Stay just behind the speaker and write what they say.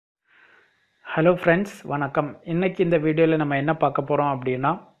Hello friends, வணக்கம். இன்னைக்கு இந்த வீடியோவில் நம்ம என்ன பார்க்க போகிறோம்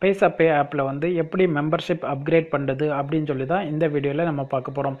அப்படின்னா, பைசா பே ஆப்பில் வந்து எப்படி மெம்பர்ஷிப் அப்கிரேட் பண்ணுறது அப்படின்னு சொல்லி தான் இந்த வீடியோவில் நம்ம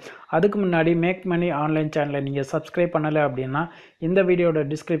பார்க்க போகிறோம். அதுக்கு முன்னாடி மேக் மணி ஆன்லைன் சேனலை நீங்கள் சப்ஸ்கிரைப் பண்ணலை அப்படின்னா இந்த வீடியோட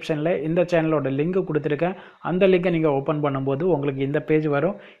டிஸ்கிரிப்ஷனில் இந்த சேனலோட லிங்க் கொடுத்துருக்கேன். அந்த லிங்கை நீங்கள் ஓப்பன் பண்ணும்போது உங்களுக்கு இந்த பேஜ்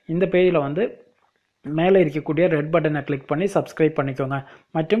வரும். இந்த பேஜில் வந்து மேலே இருக்கக்கூடிய ரெட் பட்டனை கிளிக் பண்ணி சப்ஸ்கிரைப் பண்ணிக்கோங்க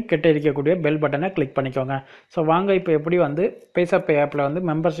மற்றும் கிட்ட இருக்கக்கூடிய பெல் பட்டனை கிளிக் பண்ணிக்கோங்க. ஸோ வாங்க இப்போ எப்படி வந்து பைசா பே ஆப்பில் வந்து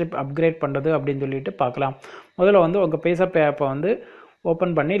மெம்பர்ஷிப் அப்கிரேட் பண்ணுறது அப்படின்னு சொல்லிட்டு பார்க்கலாம். முதல்ல வந்து உங்கள் பைசா பே ஆப்பை வந்து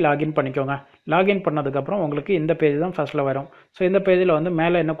ஓப்பன் பண்ணி லாகின் பண்ணிக்கோங்க. லாகின் பண்ணதுக்கப்புறம் உங்களுக்கு இந்த பேஜ் தான் ஃபஸ்ட்டில் வரும். ஸோ இந்த பேஜில் வந்து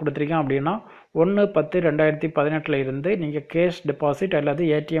மேலே என்ன கொடுத்துருக்கேன் அப்படின்னா 1/10/2018 இருந்து நீங்கள் கேஷ் டெபாசிட் அல்லது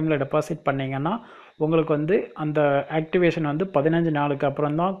ஏடிஎம்மில் டெபாசிட் பண்ணிங்கன்னா உங்களுக்கு வந்து அந்த ஆக்டிவேஷன் வந்து 15 நாளுக்கு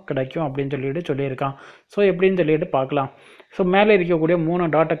அப்புறம் தான் கிடைக்கும் அப்படின்னு சொல்லிட்டு சொல்லியிருக்கான். ஸோ எப்படின்னு சொல்லிட்டு பார்க்கலாம். ஸோ மேலே இருக்கக்கூடிய 3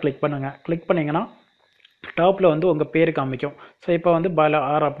 டாட்டை கிளிக் பண்ணுங்கள். கிளிக் பண்ணிங்கன்னா டாப்பில் வந்து உங்கள் பேர் காமிக்கும். ஸோ இப்போ வந்து பாலா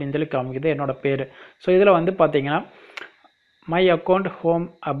ஆர் அப்படின்னு சொல்லி காமிக்குது என்னோடய பேர். ஸோ இதில் வந்து பார்த்தீங்கன்னா my account home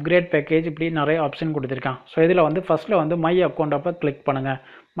upgrade package இப்படி நிறைய ஆப்ஷன் கொடுத்துருக்கான். ஸோ இதில் வந்து ஃபஸ்ட்டில் வந்து மை அக்கௌண்ட் அப்போ கிளிக் பண்ணுங்கள்.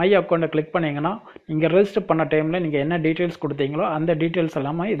 மை அக்கௌண்ட்டை கிளிக் பண்ணிங்கன்னா நீங்கள் ரெஜிஸ்டர் பண்ண டைமில் நீங்கள் என்ன டீட்டெயில்ஸ் கொடுத்தீங்களோ அந்த டீட்டெயில்ஸ்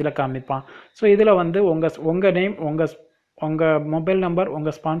எல்லாமே இதில் காமிப்பான். ஸோ இதில் வந்து உங்கள் நேம், உங்கள் மொபைல் நம்பர்,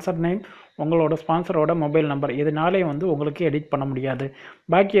 உங்கள் ஸ்பான்சர் நேம், உங்களோட ஸ்பான்சரோட மொபைல் நம்பர் இதனாலே வந்து உங்களுக்கு எடிட் பண்ண முடியாது.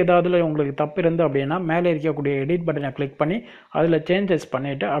 பாக்கி ஏதாவதுல உங்களுக்கு தப்பு இருந்து அப்படின்னா மேலே இருக்கக்கூடிய எடிட் பட்டனை கிளிக் பண்ணி அதில் சேஞ்சஸ்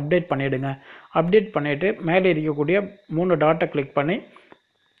பண்ணிவிட்டு அப்டேட் பண்ணிவிடுங்க. அப்டேட் பண்ணிவிட்டு மேலே இருக்கக்கூடிய 3 டாட்டை கிளிக் பண்ணி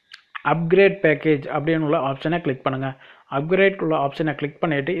அப்கிரேட் பேக்கேஜ் அப்படின்னு உள்ள ஆப்ஷனை கிளிக் பண்ணுங்கள். அப்கிரேட் உள்ள ஆப்ஷனை கிளிக்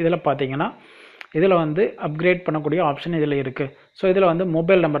பண்ணிவிட்டு இதில் பார்த்தீங்கன்னா இதில் வந்து அப்கிரேட் பண்ணக்கூடிய ஆப்ஷன் இதில் இருக்குது. ஸோ இதில் வந்து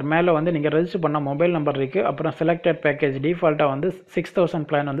மொபைல் நம்பர் மேலே வந்து நீங்கள் ரெஜிஸ்டர் பண்ண மொபைல் நம்பர் இருக்குது. அப்புறம் செலக்டட் பேக்கேஜ் டிஃபால்ட்டாக வந்து 6000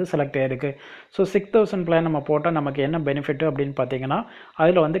 பிளான் வந்து செலக்ட் ஆகிருக்கு. ஸோ 6000 பிளான் நம்ம போட்டால் நமக்கு என்ன பெனிஃபிட் அப்படின்னு பார்த்தீங்கன்னா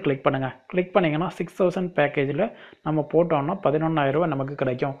அதில் வந்து கிளிக் பண்ணுங்கள். கிளிக் பண்ணிங்கன்னா 6000 பேக்கேஜில் நம்ம போட்டோம்னா 11,000 ரூபா நமக்கு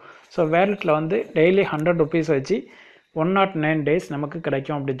கிடைக்கும். ஸோ வேலெட்டில் வந்து டெய்லி 100 ருபீஸ் வச்சு 109 டேஸ் நமக்கு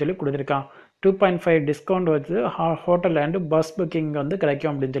கிடைக்கும் அப்படின்னு சொல்லி கொடுத்துருக்கான். 2.5 டிஸ்கவுண்ட் வச்சு ஹோட்டல் அண்டு பஸ் புக்கிங் வந்து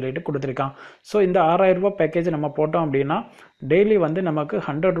கிடைக்கும் அப்படின்னு சொல்லிட்டு கொடுத்துருக்கான். ஸோ இந்த 6,000 ரூபா பேக்கேஜ் நம்ம போட்டோம் அப்படின்னா டெய்லி வந்து நமக்கு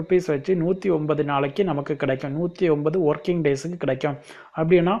 100 ருபீஸ் வச்சு 109 நாளைக்கு நமக்கு கிடைக்கும். 109 ஒர்க்கிங் டேஸுக்கு கிடைக்கும்.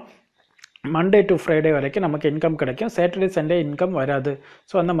 அப்படின்னா மண்டே டு ஃப்ரைடே வரைக்கும் நமக்கு இன்கம் கிடைக்கும். சாட்டர்டே சண்டே இன்கம் வராது.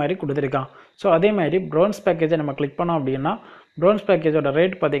 ஸோ அந்த மாதிரி கொடுத்துருக்கான். ஸோ அதே மாதிரி ப்ரோன்ஸ் பேக்கேஜை நம்ம கிளிக் பண்ணோம் அப்படின்னா ப்ரோன்ஸ் பேக்கேஜோட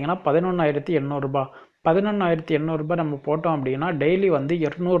ரேட் பார்த்தீங்கன்னா 11,800 ரூபா. 11,800 ரூபா நம்ம போட்டோம் அப்படின்னா டெய்லி வந்து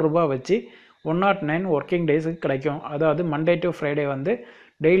 200 ரூபா வச்சு 109 ஒர்க்கிங் டேஸுக்கு கிடைக்கும். அதாவது மண்டே டு ஃப்ரைடே வந்து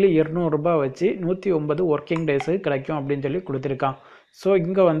டெய்லி 200 ரூபா வச்சு 109 ஒர்க்கிங் டேஸுக்கு கிடைக்கும் அப்படின்னு சொல்லி கொடுத்துருக்கான். ஸோ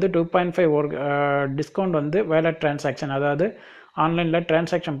இங்கே வந்து 2.5 டிஸ்கவுண்ட் வந்து வேலட் டிரான்சாக்ஷன், அதாவது ஆன்லைனில்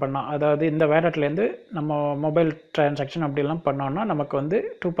டிரான்சாக்ஷன் பண்ணோம், அதாவது இந்த வேலட்லேருந்து நம்ம மொபைல் டிரான்சாக்ஷன் அப்படிலாம் பண்ணோன்னா நமக்கு வந்து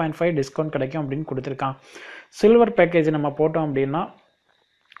 2.5 டிஸ்கவுண்ட் கிடைக்கும் அப்படின்னு கொடுத்துருக்கான். சில்வர் பேக்கேஜ் நம்ம போட்டோம் அப்படின்னா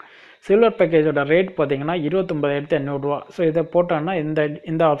சில்வர் பேக்கேஜோட ரேட் பார்த்தீங்கன்னா 29,500 ரூபா. ஸோ இதை போட்டோன்னா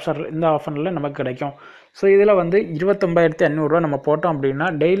இந்த ஆப்ஷனில் நமக்கு கிடைக்கும். ஸோ இதில் வந்து 29,500 ரூபா நம்ம போட்டோம் அப்படின்னா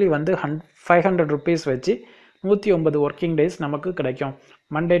டெய்லி வந்து 500 ருபீஸ் வச்சு 109 ஒர்க்கிங் டேஸ் நமக்கு கிடைக்கும்.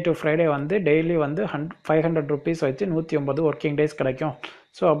 மண்டே டு ஃப்ரைடே வந்து டெய்லி வந்து 500 ருபீஸ் வச்சு 109 ஒர்க்கிங் டேஸ் கிடைக்கும்.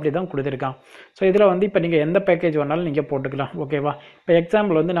 ஸோ அப்படி தான் கொடுத்துருக்கான். ஸோ இதில் வந்து இப்போ நீங்கள் எந்த பேக்கேஜ் வேணாலும் நீங்கள் போட்டுக்கலாம். ஓகேவா? இப்போ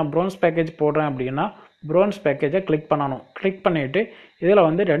எக்ஸாம்பிள் வந்து நான் ப்ரோன்ஸ் பேக்கேஜ் போடுறேன் அப்படின்னா ப்ரோன்ஸ் பேக்கேஜை கிளிக் பண்ணணும். கிளிக் பண்ணிவிட்டு இதில்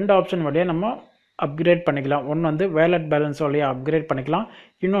வந்து 2 ஆப்ஷன் வழியாக நம்ம அப்கிரேட் பண்ணிக்கலாம். ஒன்று வந்து வேலட் பேலன்ஸ் வழியாக அப்கிரேட் பண்ணிக்கலாம்.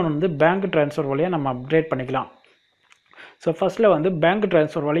 இன்னொன்று வந்து பேங்க் ட்ரான்ஸ்ஃபர் வழியாக நம்ம அப்கிரேட் பண்ணிக்கலாம். ஸோ ஃபஸ்ட்டில் வந்து பேங்க்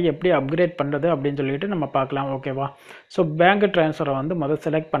ட்ரான்ஸ்ஃபர் வழி எப்படி அப்கிரேட் பண்ணுறது அப்படின்னு சொல்லிட்டு நம்ம பார்க்கலாம். ஓகேவா? ஸோ பேங்க் ட்ரான்ஸ்ஃபரை வந்து முதல்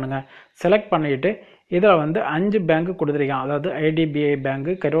செலக்ட் பண்ணுங்கள். செலக்ட் பண்ணிவிட்டு இதில் வந்து 5 பேங்க்கு கொடுத்துருக்கான். அதாவது IDBI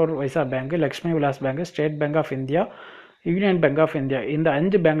bank, Karur Vysya bank, Lakshmi Vilas bank, state bank of India, union bank of India, இந்த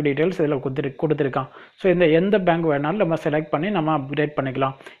 5 பேங்க் டீட்டெயில்ஸ் இதில் கொடுத்துருக்கான். ஸோ இந்த எந்த பேங்க் வேணாலும் நம்ம செலக்ட் பண்ணி நம்ம அப்கிரேட்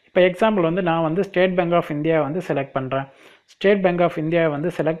பண்ணிக்கலாம். இப்போ எக்ஸாம்பிள் வந்து நான் வந்து ஸ்டேட் பேங்க் ஆஃப் இந்தியா வந்து செலக்ட் பண்ணுறேன். ஸ்டேட் பேங்க் ஆஃப் இந்தியா வந்து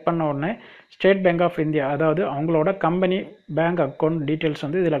செலக்ட் பண்ண உடனே ஸ்டேட் பேங்க் ஆஃப் இந்தியா, அதாவது அவங்களோட கம்பெனி பேங்க் அக்கௌண்ட் டீட்டெயில்ஸ்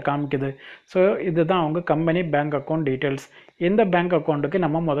வந்து இதில் காமிக்குது. ஸோ இதுதான் அவங்க கம்பெனி பேங்க் அக்கௌண்ட் டீட்டெயில்ஸ். இந்த பேங்க் அக்கௌண்ட்டுக்கு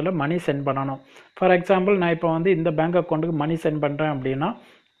நம்ம முதல்ல மணி சென்ட் பண்ணணும். ஃபார் எக்ஸாம்பிள் நான் இப்போ வந்து இந்த பேங்க் அக்கௌண்ட்டுக்கு மணி சென்ட் பண்ணுறேன் அப்படின்னா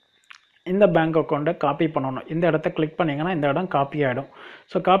இந்த பேங்க் அக்கௌண்ட்டை காப்பி பண்ணணும். இந்த இடத்த கிளிக் பண்ணிங்கன்னா இந்த இடம் காப்பி ஆகிடும்.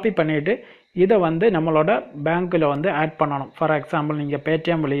 ஸோ காப்பி பண்ணிவிட்டு இதை வந்து நம்மளோட பேங்க்கில் வந்து ஆட் பண்ணணும். ஃபார் எக்ஸாம்பிள் நீங்கள்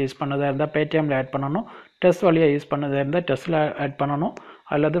பேடிஎம் வழியாக யூஸ் பண்ணதாக இருந்தால் பேடிஎம்மில் ஆட் பண்ணணும். டெஸ்ட் வழியாக யூஸ் பண்ணதாக இருந்தால் டெஸ்ட்டில் ஆட் பண்ணணும்.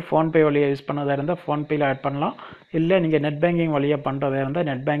 அல்லது ஃபோன்பே வழியாக யூஸ் பண்ணதாக இருந்தால் ஃபோன்பேயில் ஆட் பண்ணலாம். இல்லை நீங்கள் நெட் பேங்கிங் வழியாக பண்ணுறதா இருந்தால்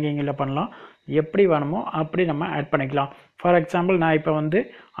நெட் பேங்கிங்கில் பண்ணலாம். எப்படி வேணுமோ அப்படி நம்ம ஆட் பண்ணிக்கலாம். ஃபார் எக்ஸாம்பிள் நான் இப்போ வந்து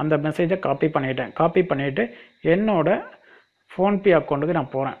அந்த மெசேஜை காப்பி பண்ணிட்டேன். காப்பி பண்ணிவிட்டு என்னோடய ஃபோன்பே அக்கௌண்ட்டுக்கு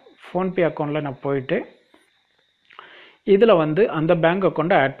நான் போகிறேன். ஃபோன்பே அக்கௌண்ட்டில் நான் போயிட்டு இதில் வந்து அந்த பேங்க்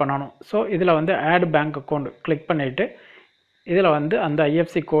அக்கௌண்ட்டை ஆட் பண்ணணும். ஸோ இதில் வந்து ஆட் பேங்க் அக்கௌண்ட் கிளிக் பண்ணிவிட்டு இதில் வந்து அந்த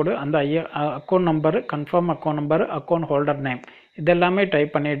ஐஎஃப்சி கோடு, அந்த account number, confirm account number, account holder name இதெல்லாமே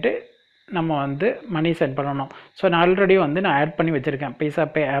டைப் பண்ணிவிட்டு நம்ம வந்து மணி சென்ட் பண்ணணும். ஸோ நான் ஆல்ரெடி வந்து நான் ஆட் பண்ணி வச்சுருக்கேன், பைசா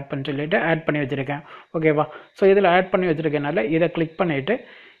பே ஆப்னு சொல்லிட்டு ஆட் பண்ணி வச்சுருக்கேன். ஓகேவா? ஸோ இதில் ஆட் பண்ணி வச்சுருக்கனால இதை கிளிக் பண்ணிவிட்டு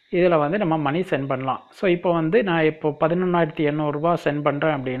இதில் வந்து நம்ம மணி சென்ட் பண்ணலாம். ஸோ இப்போ வந்து நான் இப்போ 11,800 சென்ட்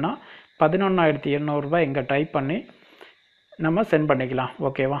பண்ணுறேன் அப்படின்னா 11,800 இங்கே டைப் பண்ணி நம்ம சென்ட் பண்ணிக்கலாம்.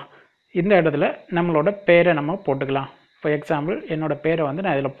 ஓகேவா? இந்த இடத்துல நம்மளோட பேரை நம்ம போட்டுக்கலாம். ஃபார் எக்ஸாம்பிள் என்னோடய பேரை வந்து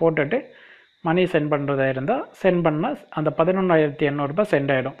நான் இதில் போட்டுட்டு மணி சென்ட் பண்ணுறதா இருந்தால் சென்ட் பண்ணால் அந்த 11,800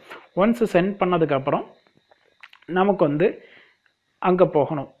 சென்ட் ஆகிடும். ஒன்ஸ் சென்ட் பண்ணதுக்கப்புறம் நமக்கு வந்து அங்கே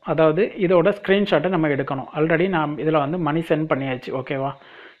போகணும். அதாவது இதோட ஸ்க்ரீன்ஷாட்டை நம்ம எடுக்கணும். ஆல்ரெடி நான் இதில் வந்து மணி சென்ட் பண்ணியாச்சு. ஓகேவா?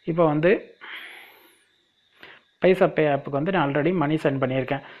 இப்போ வந்து பைசா பே ஆப்புக்கு வந்து நான் ஆல்ரெடி மணி சென்ட்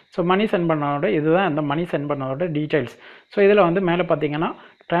பண்ணியிருக்கேன். ஸோ மணி சென்ட் பண்ணதோட இதுதான் அந்த மணி சென்ட் பண்ணதோட டீட்டெயில்ஸ். ஸோ இதில் வந்து மேலே பார்த்தீங்கன்னா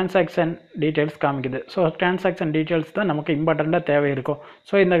டிரான்சாக்ஷன் டீட்டெயில்ஸ் காமிக்குது. ஸோ டிரான்சாக்ஷன் டீட்டெயில்ஸ் தான் நமக்கு இம்பார்ட்டண்ட்டாக தேவை இருக்கும்.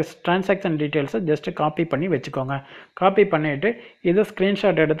 ஸோ இந்த டிரான்சாக்ஷன் டீட்டெயில்ஸை ஜஸ்ட்டு காப்பி பண்ணி வச்சுக்கோங்க. காப்பி பண்ணிவிட்டு இதை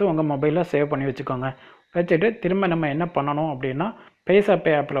ஸ்க்ரீன்ஷாட் எடுத்து உங்கள் மொபைலில் சேவ் பண்ணி வச்சுக்கோங்க. வச்சுட்டு திரும்ப நம்ம என்ன பண்ணணும் அப்படின்னா பைசா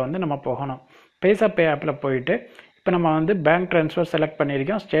பே ஆப்பில் வந்து நம்ம போகணும். பைசா பே ஆப்பில் போயிட்டு இப்போ நம்ம வந்து பேங்க் ட்ரான்ஸ்ஃபர் செலக்ட்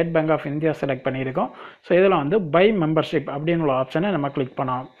பண்ணியிருக்கோம், state bank of India select பண்ணியிருக்கோம். ஸோ இதில் வந்து பை மெம்பர்ஷிப் அப்படின்னு உள்ள ஆப்ஷனை நம்ம கிளிக்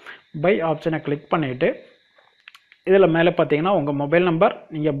பண்ணணும். பை ஆப்ஷனை கிளிக் பண்ணிவிட்டு இதில் மேலே பார்த்தீங்கன்னா உங்கள் மொபைல் நம்பர்,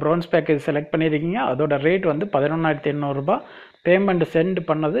 நீங்கள் ப்ரோன்ஸ் பேக்கேஜ் செலக்ட் பண்ணியிருக்கீங்க, அதோட ரேட் வந்து 11,800. பேமெண்ட் சென்ட்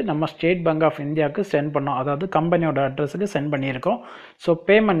பண்ணது நம்ம ஸ்டேட் பேங்க் ஆஃப் இந்தியாவுக்கு சென்ட் பண்ணோம், அதாவது கம்பெனியோட அட்ரஸுக்கு சென்ட் பண்ணியிருக்கோம். ஸோ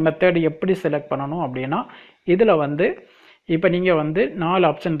பேமெண்ட் மெத்தட் எப்படி செலக்ட் பண்ணணும் அப்படின்னா இதில் வந்து இப்போ நீங்கள் வந்து 4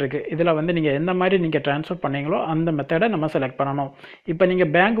 ஆப்ஷன் இருக்குது. இதில் வந்து நீங்கள் எந்த மாதிரி நீங்கள் ட்ரான்ஸ்ஃபர் பண்ணீங்களோ அந்த மெத்தடை நம்ம செலக்ட் பண்ணணும். இப்போ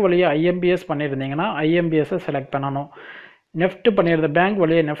நீங்கள் பேங்க் வழியாக ஐஎம்பிஎஸ் பண்ணியிருந்தீங்கன்னா ஐஎம்பிஎஸ்ஸை செலக்ட் பண்ணணும். நெஃப்ட் பண்ணியிருந்த பேங்க்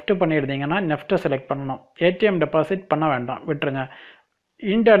வழியாக நெஃப்ட் பண்ணியிருந்தீங்கன்னா நெஃப்ட்டை செலக்ட் பண்ணணும். ஏடிஎம் டெபாசிட் பண்ண வேண்டாம், விட்டுருங்க.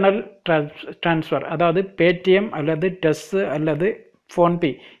 இன்டர்னல் ட்ரான்ஸ்ஃபர் அதாவது பேடிஎம் அல்லது டெஸ்ஸு அல்லது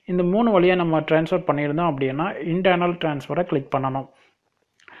ஃபோன்பே இந்த 3 வழியாக நம்ம ட்ரான்ஸ்ஃபர் பண்ணியிருந்தோம் அப்படின்னா இன்டர்னல் ட்ரான்ஸ்ஃபரை கிளிக் பண்ணணும்.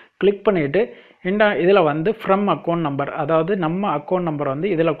 கிளிக் பண்ணிவிட்டு இதில் வந்து ஃப்ரம் அக்கௌண்ட் நம்பர், அதாவது நம்ம அக்கௌண்ட் நம்பர் வந்து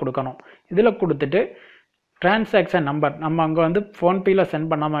இதில் கொடுக்கணும். இதில் கொடுத்துட்டு டிரான்சாக்ஷன் நம்பர் நம்ம அங்கே வந்து ஃபோன்பேயில் சென்ட்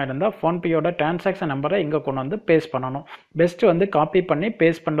பண்ணாமல் இருந்தால் ஃபோன்பேயோட டிரான்சாக்ஷன் நம்பரை இங்கே கொண்டு வந்து பேஸ்ட் பண்ணணும். பெஸ்ட்டு வந்து காப்பி பண்ணி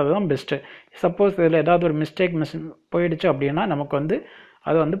பேஸ்ட் பண்ணுறது தான் பெஸ்ட்டு. சப்போஸ் இதில் ஏதாவது ஒரு மிஸ்டேக் போயிடுச்சு அப்படின்னா நமக்கு வந்து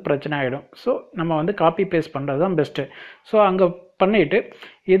அது வந்து பிரச்சனை ஆகிடும். ஸோ நம்ம வந்து காப்பி பேஸ்ட் பண்ணுறது தான் பெஸ்ட்டு. ஸோ அங்கே பண்ணிவிட்டு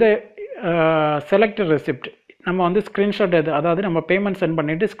இதை செலக்ட் ரெசிப்ட் நம்ம வந்து ஸ்க்ரீன்ஷாட் அதாவது நம்ம பேமெண்ட் சென்ட்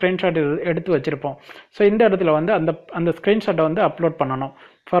பண்ணிவிட்டு ஸ்க்ரீன்ஷாட் எடுத்து வச்சுருப்போம். ஸோ இந்த இடத்துல வந்து அந்த ஸ்க்ரீன்ஷாட்டை வந்து அப்லோட் பண்ணணும்.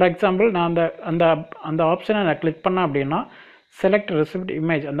 ஃபார் எக்ஸாம்பிள் நான் அந்த ஆப்ஷனை நான் கிளிக் பண்ணேன் அப்படின்னா செலக்ட் ரெசிப்ட்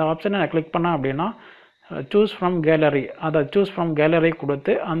இமேஜ் அந்த ஆப்ஷனை நான் கிளிக் பண்ணேன் அப்படின்னா சூஸ் ஃப்ரம் கேலரி, அதை சூஸ் ஃப்ரம் கேலரி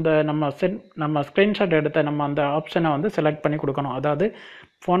கொடுத்து அந்த நம்ம ஸ்க்ரீன்ஷாட் எடுத்த நம்ம அந்த ஆப்ஷனை வந்து செலக்ட் பண்ணி கொடுக்கணும். அதாவது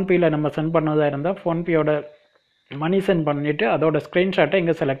ஃபோன்பேயில் நம்ம சென்ட் பண்ணதாக இருந்தால் ஃபோன்பேயோட மணி சென்ட் பண்ணிவிட்டு அதோட ஸ்க்ரீன்ஷாட்டை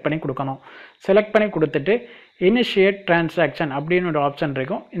இங்கே செலக்ட் பண்ணி கொடுக்கணும். செலக்ட் பண்ணி கொடுத்துட்டு இனிஷியேட் டிரான்சாக்ஷன் அப்படின்னு ஒரு ஆப்ஷன்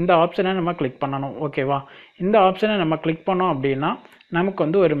இருக்கும். இந்த ஆப்ஷனை நம்ம கிளிக் பண்ணணும். ஓகேவா? இந்த ஆப்ஷனை நம்ம கிளிக் பண்ணோம் அப்படின்னா நமக்கு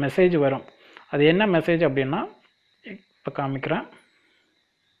வந்து ஒரு மெசேஜ் வரும். அது என்ன மெசேஜ் அப்படின்னா இப்போ காமிக்கிறேன்.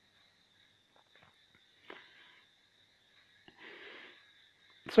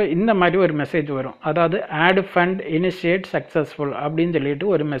 ஸோ இந்த மாதிரி ஒரு மெசேஜ் வரும். அதாவது ஆட் ஃபண்ட் இனிஷியேட் சக்ஸஸ்ஃபுல் அப்படின்னு சொல்லிட்டு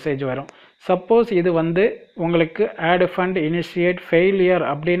ஒரு மெசேஜ் வரும். சப்போஸ் இது வந்து உங்களுக்கு ஆட் ஃபண்ட் இனிஷியேட் ஃபெயிலியர்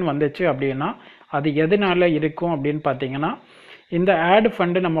அப்படின்னு வந்துச்சு அப்படின்னா அது எதனால இருக்கும் அப்படின்னு பார்த்தீங்கன்னா இந்த ஆட்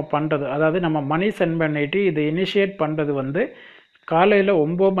ஃபண்டு நம்ம பண்ணுறது, அதாவது நம்ம மணி சென்ட் பண்ணிவிட்டு இது இனிஷியேட் பண்ணுறது வந்து காலையில்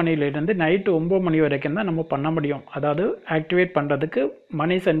 9 மணிலேருந்து நைட்டு 9 மணி வரைக்கும் தான் நம்ம பண்ண முடியும். அதாவது ஆக்டிவேட் பண்ணுறதுக்கு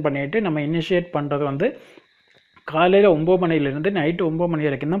மணி சென்ட் பண்ணிவிட்டு நம்ம இனிஷியேட் பண்ணுறது வந்து காலையில் 9 மணிலேருந்து நைட்டு 9 மணி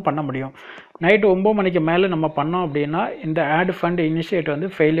வரைக்கும் தான் பண்ண முடியும். நைட்டு 9 மணிக்கு மேலே நம்ம பண்ணோம் அப்படின்னா இந்த ஆட் ஃபண்ட் இனிஷியேட் வந்து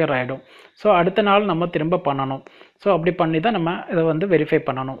ஃபெயிலியர் ஆகிடும். ஸோ அடுத்த நாள் நம்ம திரும்ப பண்ணணும். ஸோ அப்படி பண்ணி தான் நம்ம இதை வந்து வெரிஃபை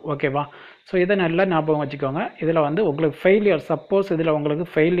பண்ணணும். ஓகேவா? ஸோ இதை நல்லா ஞாபகம் வச்சுக்கோங்க. இதில் வந்து உங்களுக்கு ஃபெயிலியர், சப்போஸ் இதில் உங்களுக்கு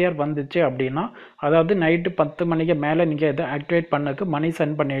ஃபெயிலியர் வந்துச்சு அப்படின்னா அதாவது நைட்டு 10 மணிக்கு மேலே நீங்கள் இதை ஆக்டிவேட் பண்ணதுக்கு மணி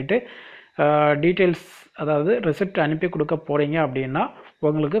சென்ட் பண்ணிவிட்டு டீட்டெயில்ஸ் அதாவது ரெசிப்ட் அனுப்பி கொடுக்க போகிறீங்க அப்படின்னா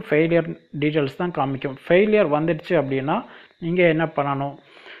உங்களுக்கு ஃபெயிலியர் டீட்டெயில்ஸ் தான் காமிக்கும். ஃபெயிலியர் வந்துடுச்சு அப்படின்னா நீங்கள் என்ன பண்ணணும்,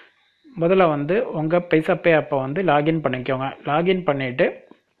 முதல்ல வந்து உங்கள் பைசா பே ஆப்பை வந்து லாகின் பண்ணிக்கோங்க. லாகின் பண்ணிவிட்டு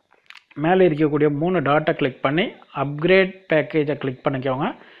மேலே இருக்கக்கூடிய 3 டாட்டை கிளிக் பண்ணி அப்கிரேட் பேக்கேஜை கிளிக் பண்ணிக்கோங்க.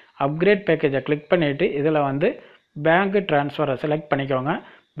 அப்கிரேட் பேக்கேஜை கிளிக் பண்ணிவிட்டு இதில் வந்து பேங்க் ட்ரான்ஸ்ஃபரை செலக்ட் பண்ணிக்கோங்க.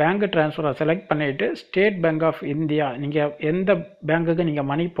 பேங்க் ட்ரான்ஸ்ஃபரை செலக்ட் பண்ணிவிட்டு ஸ்டேட் பேங்க் ஆஃப் இந்தியா நீங்கள் எந்த பேங்க்குக்கு நீங்கள்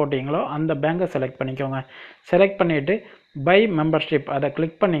மணி போட்டிங்களோ அந்த பேங்கை செலக்ட் பண்ணிக்கோங்க. செலக்ட் பண்ணிவிட்டு பை மெம்பர்ஷிப் அதை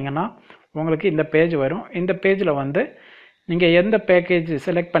கிளிக் பண்ணிங்கன்னா உங்களுக்கு இந்த பேஜ் வரும். இந்த பேஜில் வந்து நீங்கள் எந்த பேக்கேஜ்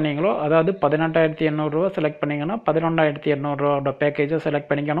செலக்ட் பண்ணீங்களோ, அதாவது 18,800 செலக்ட் பண்ணிங்கன்னா 11,800 பேக்கேஜை செலக்ட்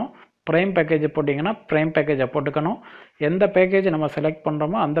பண்ணிக்கணும். ப்ரைம் பேக்கேஜ் போட்டிங்கன்னா ப்ரைம் பேக்கேஜை போட்டுக்கணும். எந்த பேக்கேஜ் நம்ம செலக்ட்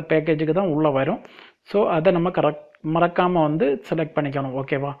பண்ணுறோமோ அந்த பேக்கேஜுக்கு தான் உள்ளே வரும். ஸோ அதை நம்ம மறக்காமல் வந்து செலக்ட் பண்ணிக்கணும்.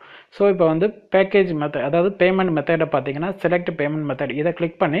 ஓகேவா? ஸோ இப்போ வந்து பேக்கேஜ் மெத்தட், அதாவது பேமெண்ட் மெத்தடை பார்த்தீங்கன்னா செலக்ட் பேமெண்ட் மெத்தட், இதை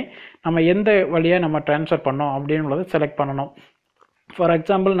கிளிக் பண்ணி நம்ம எந்த வழியாக நம்ம ட்ரான்ஸ்ஃபர் பண்ணோம் அப்படின்றத செலக்ட் பண்ணணும். ஃபார்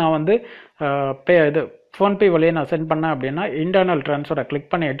எக்ஸாம்பிள் நான் வந்து ஃபோன்பே வழியை நான் சென்ட் பண்ணேன் அப்படின்னா இன்டர்னல் ட்ரான்ஸ்ஃபரை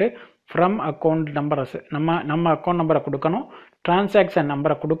கிளிக் பண்ணிவிட்டு ஃப்ரம் அக்கௌண்ட் நம்பரை நம்ம அக்கௌண்ட் நம்பரை கொடுக்கணும், டிரான்சாக்ஷன்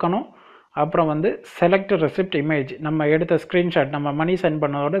நம்பரை கொடுக்கணும், அப்புறம் வந்து செலக்ட் ரெசிப்ட் இமேஜ், நம்ம எடுத்த ஸ்க்ரீன்ஷாட், நம்ம மணி சென்ட்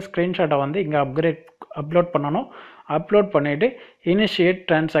பண்ணதோட ஸ்க்ரீன்ஷாட்டை வந்து இங்கே அப்லோட் பண்ணணும். அப்லோட் பண்ணிவிட்டு இனிஷியேட்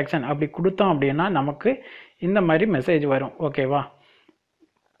டிரான்சாக்ஷன் அப்படி கொடுத்தோம் அப்படின்னா நமக்கு இந்த மாதிரி மெசேஜ் வரும். ஓகேவா?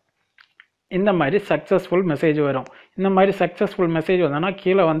 இந்த மாதிரி சக்ஸஸ்ஃபுல் மெசேஜ் வரும். இந்த மாதிரி சக்ஸஸ்ஃபுல் மெசேஜ் வந்தோன்னா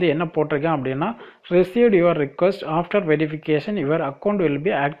கீழே வந்து என்ன போட்டிருக்கேன் அப்படின்னா received your request after verification your account will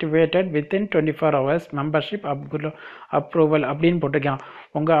be activated within 24 hours membership approval அப்படின்னு போட்டிருக்கான்.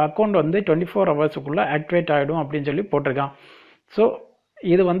 உங்கள் அக்கௌண்ட் வந்து 24 ஹவர்ஸுக்குள்ளே ஆக்டிவேட் ஆகிடும் அப்படின்னு சொல்லி போட்டிருக்கான். ஸோ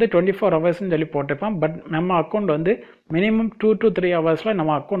இது வந்து 24 ஹவர்ஸ்ன்னு சொல்லி போட்டிருப்பான். பட் நம்ம அக்கௌண்ட் வந்து மினிமம் 2 to 3 ஹவர்ஸில்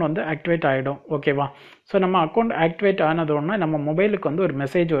நம்ம அக்கௌண்ட் வந்து ஆக்டிவேட் ஆகிடும். ஓகேவா? ஸோ நம்ம அக்கௌண்ட் ஆக்டிவேட் ஆனதோடனே நம்ம மொபைலுக்கு வந்து ஒரு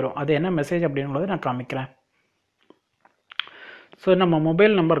மெசேஜ் வரும். அது என்ன மெசேஜ் அப்படின்றத நான் காமிக்கிறேன். ஸோ நம்ம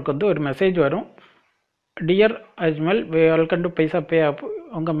மொபைல் நம்பருக்கு வந்து ஒரு மெசேஜ் வரும். Dear Ajmal, welcome to paisa pay app.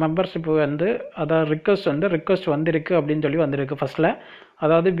 உங்கள் மெம்பர்ஷிப் வந்து அதாவது ரிக்வெஸ்ட் வந்திருக்கு அப்படின்னு சொல்லி வந்திருக்கு ஃபஸ்ட்டில்.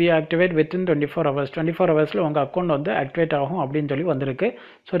 அதாவது பி ஆக்டிவேட் வித்தின் 24 hours, 24 ஹவர்ஸில் உங்கள் அக்கௌண்ட் வந்து ஆக்டிவேட் ஆகும் அப்படின்னு சொல்லி வந்திருக்கு.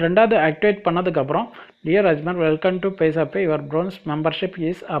 ஸோ ரெண்டாவது ஆக்டிவேட் பண்ணதுக்கப்புறம் dear Ajmal, welcome to paisa pay, your bronze membership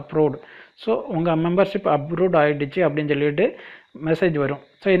is approved. So உங்கள் மெம்பர்ஷிப் அப்ரூவ்ட் ஆகிடுச்சு அப்படின்னு சொல்லிட்டு மெசேஜ் வரும்.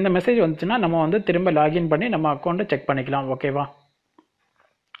 ஸோ இந்த மெசேஜ் வந்துச்சுன்னா நம்ம வந்து திரும்ப லாகின் பண்ணி நம்ம அக்கௌண்ட்டை செக் பண்ணிக்கலாம். ஓகேவா?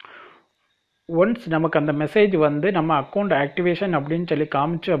 ஒன்ஸ் நமக்கு அந்த மெசேஜ் வந்து நம்ம அக்கௌண்ட் ஆக்டிவேஷன் அப்படின்னு சொல்லி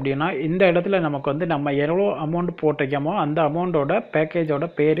காமிச்சு அப்படின்னா இந்த இடத்துல நமக்கு வந்து நம்ம எவ்வளோ அமௌண்ட் போட்டிருக்கோமோ அந்த அமௌண்ட்டோட பேக்கேஜோட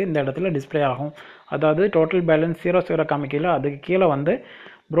பேர் இந்த இடத்துல டிஸ்பிளே ஆகும். அதாவது டோட்டல் பேலன்ஸ் 0 காமிக்கல, அதுக்கு கீழே வந்து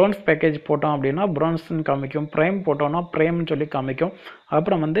ப்ரோன்ஸ் பேக்கேஜ் போட்டோம் அப்படின்னா ப்ரோன்ஸ்ன்னு காமிக்கும், ப்ரைம் போட்டோம்னா ப்ரைம்னு சொல்லி காமிக்கும்.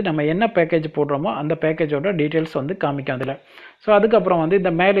 அப்புறம் வந்து நம்ம என்ன பேக்கேஜ் போடுறோமோ அந்த பேக்கேஜோட டீட்டெயில்ஸ் வந்து காமிக்கும் அதில். ஸோ அதுக்கப்புறம் வந்து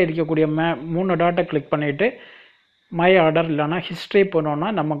இந்த மேலே இருக்கக்கூடிய 3 டாட்டை கிளிக் பண்ணிவிட்டு மை ஆர்டர் இல்லைனா ஹிஸ்ட்ரி போனோன்னா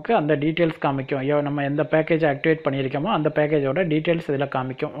நமக்கு அந்த டீட்டெயில்ஸ் காமிக்கும். நம்ம எந்த பேக்கேஜ் ஆக்டிவேட் பண்ணியிருக்கோமோ அந்த பேக்கேஜோட டீட்டெயில்ஸ் இதில்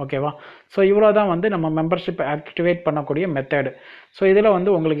காமிக்கும். ஓகேவா? ஸோ இவ்வளோ தான் வந்து நம்ம மெம்பர்ஷிப் ஆக்டிவேட் பண்ணக்கூடிய மெத்தடு. ஸோ இதில் வந்து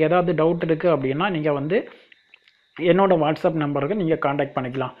உங்களுக்கு ஏதாவது டவுட் இருக்குது அப்படின்னா நீங்கள் வந்து என்னோடய வாட்ஸ்அப் நம்பருக்கு நீங்கள் காண்டாக்ட்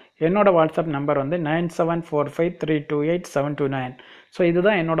பண்ணிக்கலாம். என்னோடய வாட்ஸ்அப் நம்பர் வந்து 9745328729. ஸோ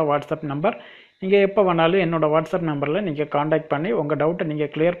இதுதான் என்னோடய வாட்ஸ்அப் நம்பர். நீங்கள் எப்போ வேணாலும் என்னோடய வாட்ஸ்அப் நம்பரில் நீங்கள் காண்டாக்ட் பண்ணி உங்கள் டவுட்டை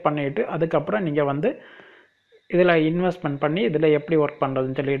நீங்கள் கிளியர் பண்ணிவிட்டு அதுக்கப்புறம் நீங்கள் வந்து இதில் இன்வெஸ்ட்மெண்ட் பண்ணி இதில் எப்படி ஒர்க்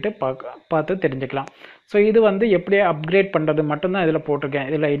பண்ணுறதுன்னு சொல்லிட்டு பார்த்து தெரிஞ்சுக்கலாம். ஸோ இது வந்து எப்படி அப்கிரேட் பண்ணுறது மட்டும்தான் இதில் போட்டிருக்கேன்.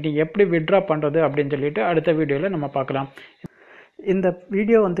 இதில் இனி எப்படி விட்ரா பண்ணுறது அப்படின்னு சொல்லிட்டு அடுத்த வீடியோவில் நம்ம பார்க்கலாம். இந்த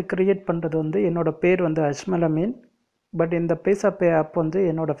வீடியோ வந்து கிரியேட் பண்ணுறது வந்து என்னோடய பேர் வந்து அஜ்மல் அமீன். பட் இந்த பைசா பே ஆப் வந்து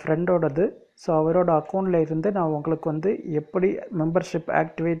என்னோடய ஃப்ரெண்டோடது. ஸோ அவரோட அக்கௌண்ட்டில் இருந்து நான் உங்களுக்கு வந்து எப்படி மெம்பர்ஷிப்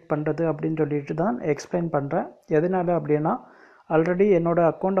ஆக்டிவேட் பண்ணுறது அப்படின்னு சொல்லிட்டு தான் எக்ஸ்பிளைன் பண்ணுறேன். எதனால் அப்படின்னா ஆல்ரெடி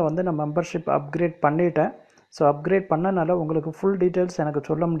என்னோடய அக்கௌண்ட்டை வந்து நான் மெம்பர்ஷிப் அப்கிரேட் பண்ணிட்டேன். ஸோ அப்கிரேட் பண்ணனால உங்களுக்கு ஃபுல் டீட்டெயில்ஸ் எனக்கு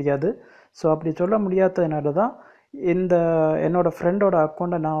சொல்ல முடியாது. ஸோ அப்படி சொல்ல முடியாததுனால தான் என்னோடய ஃப்ரெண்டோட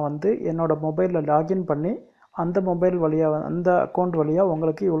அக்கௌண்ட்டை நான் வந்து என்னோடய மொபைலில் லாகின் பண்ணி அந்த மொபைல் வழியாக அந்த அக்கௌண்ட் வழியாக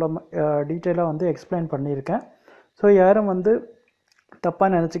உங்களுக்கு இவ்வளோ டீட்டெயிலாக வந்து எக்ஸ்பிளைன் பண்ணியிருக்கேன். ஸோ யாரும் வந்து தப்பாக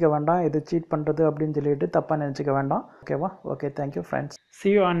நினச்சிக்க வேண்டாம், இது சீட் பண்ணுறது அப்படின்னு சொல்லிட்டு தப்பாக நினச்சிக்க வேண்டாம். ஓகேவா? Okay, thank you friends.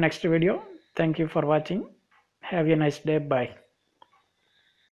 See you on next video. Thank you for watching. Have a nice day. Bye.